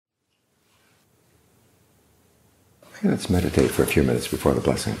Let's meditate for a few minutes before the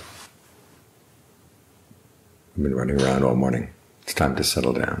blessing. We've been running around all morning. It's time to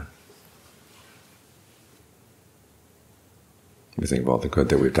settle down. We think of all the good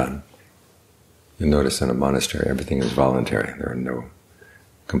that we've done. You'll notice in a monastery everything is voluntary. There are no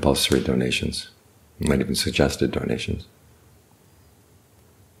compulsory donations, not even suggested donations.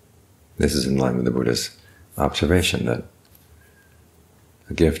 This is in line with the Buddha's observation that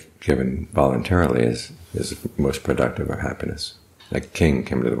a gift given voluntarily is most productive of happiness. A king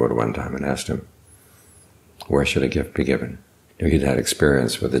came to the Buddha one time and asked him, where should a gift be given? He'd had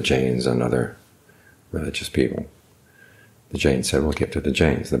experience with the Jains and other religious people. The Jains said, well, give to the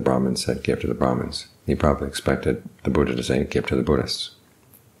Jains. The Brahmins said, give to the Brahmins. He probably expected the Buddha to say, give to the Buddhists.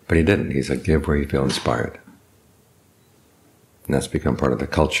 But he didn't. He said, give where you feel inspired. And that's become part of the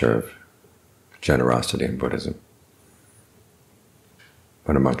culture of generosity in Buddhism.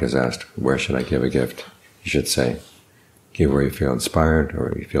 When a monk is asked, where should I give a gift? You should say, give where you feel inspired,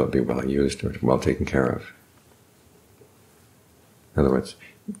 or you feel it be well used, or well taken care of. In other words,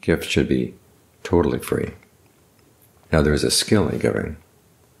 gifts should be totally free. Now there is a skill in giving.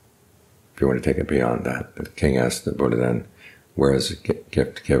 If you want to take it beyond that, the king asked the Buddha then, where is a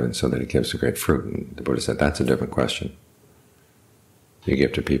gift given so that it gives a great fruit? And the Buddha said, that's a different question. You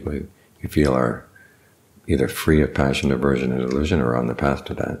give to people you feel are either free of passion, aversion, and illusion, or on the path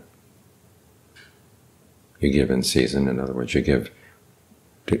to that. You give in season. In other words, you give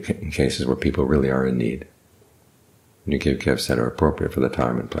in cases where people really are in need. And you give gifts that are appropriate for the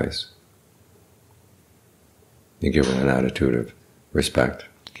time and place. You give with an attitude of respect.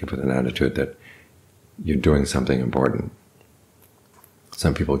 Give with an attitude that you're doing something important.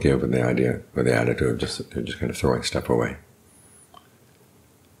 Some people give with the idea, with the attitude of they're just kind of throwing stuff away.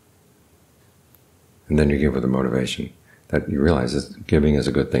 And then you give with a motivation that you realize that giving is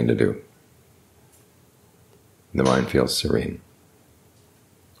a good thing to do. The mind feels serene.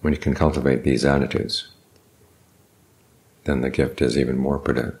 When you can cultivate these attitudes, then the gift is even more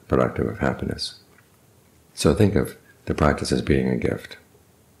productive of happiness. So think of the practice as being a gift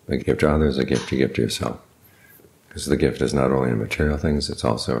to others, a gift you give to yourself. Because the gift is not only in material things, it's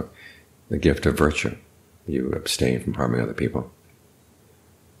also the gift of virtue. You abstain from harming other people.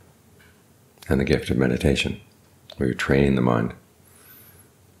 And the gift of meditation, where you train the mind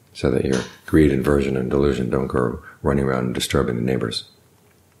so that your greed, aversion, and delusion don't go running around and disturbing the neighbors.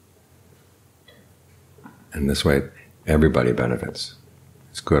 And this way, everybody benefits.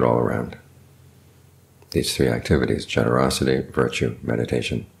 It's good all around. These three activities, generosity, virtue,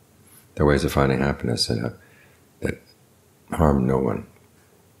 meditation, they're ways of finding happiness that harm no one.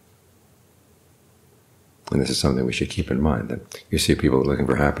 And this is something we should keep in mind, that you see people looking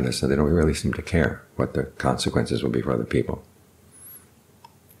for happiness and they don't really seem to care what the consequences will be for other people.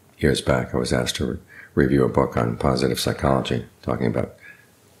 Years back I was asked to review a book on positive psychology, talking about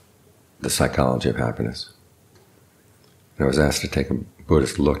the psychology of happiness. And I was asked to take a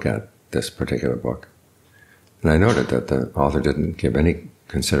Buddhist look at this particular book. And I noted that the author didn't give any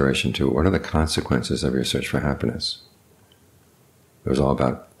consideration to what are the consequences of your search for happiness. It was all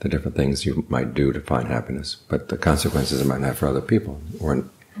about the different things you might do to find happiness, but the consequences it might have for other people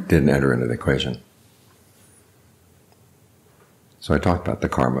didn't enter into the equation. So I talked about the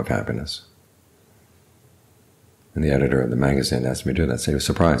karma of happiness. And the editor of the magazine asked me to do that, so he was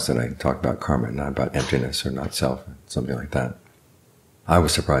surprised that I talked about karma, not about emptiness or not self, something like that. I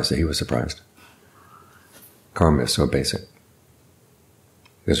was surprised that he was surprised. Karma is so basic,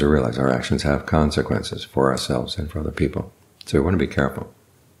 because we realize our actions have consequences for ourselves and for other people. So we want to be careful.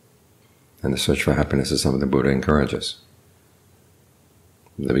 And the search for happiness is something the Buddha encourages.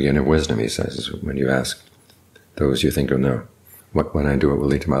 The beginning of wisdom, he says, is when you ask those you think will know, what when I do it will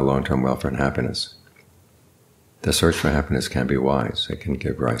lead to my long-term welfare and happiness. The search for happiness can be wise. It can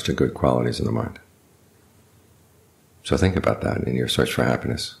give rise to good qualities in the mind. So think about that in your search for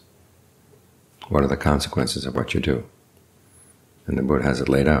happiness. What are the consequences of what you do? And the Buddha has it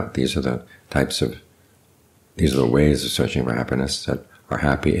laid out. These are the ways of searching for happiness that are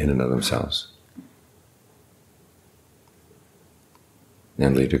happy in and of themselves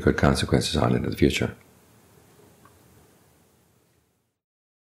and lead to good consequences on into the future.